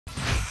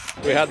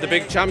We had the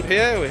big champ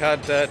here. We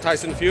had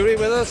Tyson Fury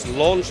with us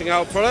launching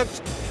our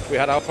product. We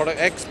had our product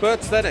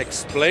experts then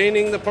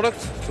explaining the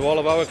product to all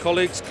of our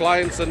colleagues,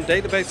 clients and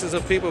databases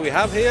of people we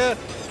have here.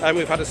 And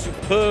we've had a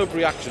superb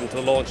reaction to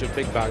the launch of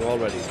Big Bang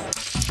already.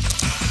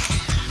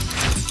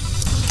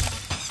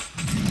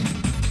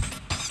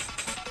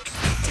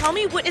 Tell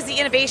me, what is the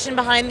innovation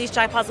behind these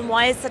jackpots and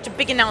why is such a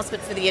big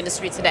announcement for the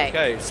industry today?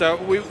 Okay, so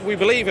we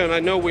believe, and I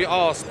know we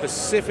are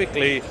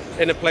specifically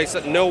in a place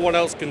that no one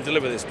else can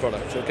deliver this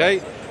product,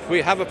 okay?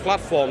 We have a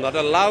platform that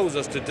allows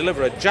us to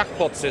deliver a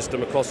jackpot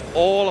system across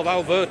all of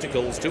our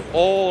verticals to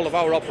all of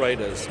our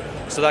operators.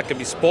 So that can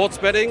be sports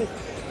betting,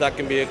 that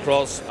can be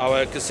across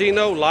our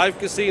casino, live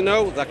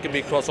casino, that can be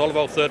across all of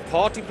our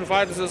third-party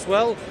providers as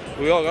well.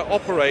 We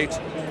operate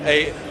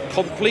a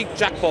complete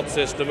jackpot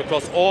system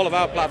across all of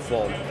our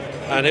platform.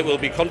 And it will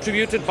be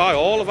contributed by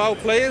all of our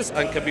players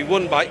and can be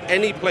won by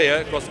any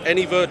player across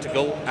any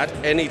vertical at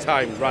any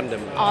time,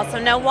 random.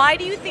 Awesome. Now, why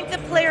do you think the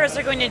players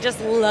are going to just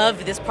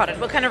love this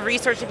product? What kind of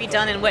research have you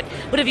done and what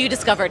have you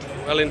discovered?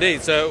 Well,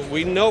 indeed. So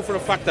we know for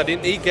a fact that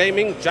in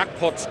e-gaming,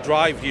 jackpots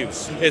drive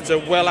use. It's a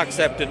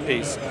well-accepted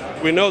piece.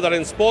 We know that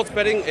in sports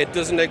betting, it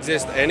doesn't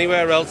exist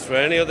anywhere else for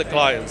any other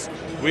clients.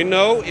 We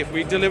know if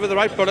we deliver the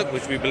right product,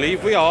 which we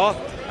believe we are,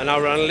 and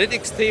our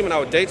analytics team and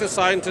our data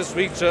scientist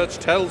research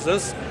tells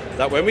us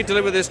that when we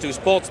deliver this to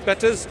sports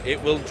bettors,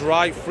 it will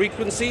drive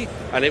frequency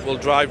and it will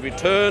drive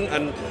return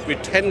and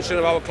retention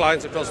of our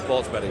clients across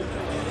sports betting.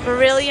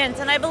 Brilliant,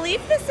 and I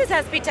believe this is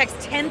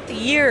SBTech's 10th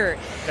year.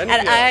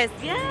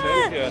 10th year. Yeah.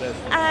 10th year it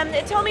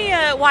is. Tell me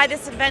why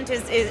this event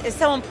is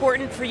so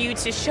important for you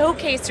to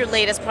showcase your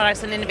latest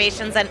products and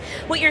innovations and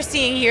what you're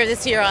seeing here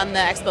this year on the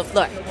expo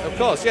floor. Of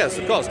course, yes,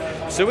 of course.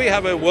 So we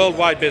have a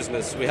worldwide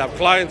business. We have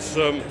clients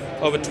from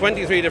over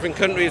 23 different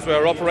countries.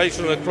 We're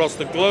operational across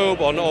the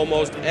globe on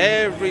almost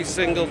every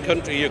single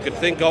country you could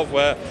think of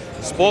where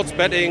sports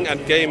betting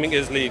and gaming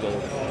is legal.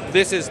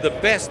 This is the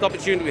best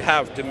opportunity we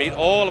have to meet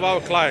all of our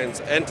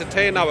clients,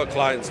 entertain our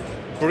clients,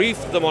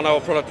 brief them on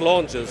our product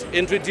launches,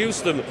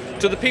 introduce them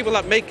to the people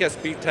that make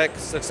SBTech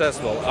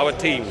successful, our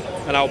team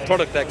and our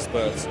product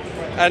experts.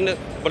 And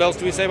what else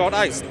do we say about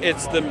ICE?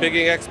 It's the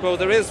biggest expo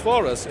there is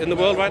for us in the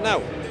world right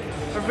now.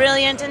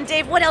 Brilliant. And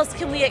Dave, what else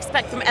can we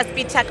expect from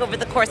SBTech over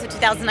the course of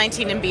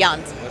 2019 and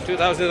beyond?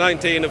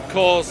 2019, of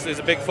course, is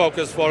a big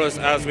focus for us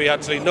as we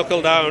actually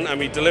knuckle down and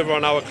we deliver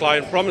on our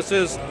client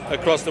promises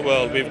across the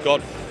world. We've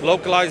got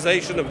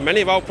localization of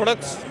many of our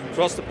products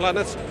across the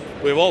planet.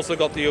 We've also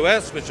got the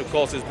US, which of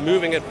course is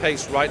moving at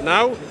pace right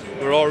now.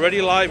 We're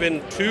already live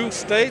in 2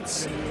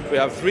 states. We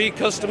have 3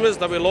 customers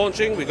that we're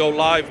launching. We go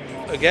live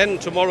again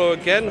tomorrow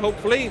again,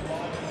 hopefully.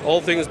 All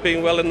things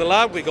being well in the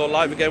lab, we go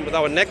live again with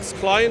our next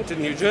client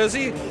in New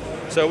Jersey.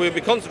 So we'll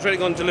be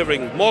concentrating on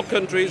delivering more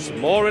countries,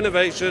 more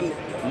innovation,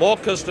 more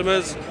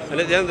customers, and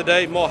at the end of the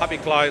day, more happy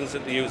clients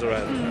at the user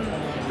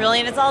end.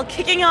 Brilliant. It's all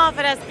kicking off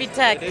at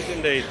SBTech. It is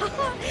indeed.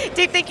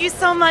 Dave, thank you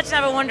so much and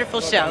have a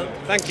wonderful show.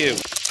 Thank you.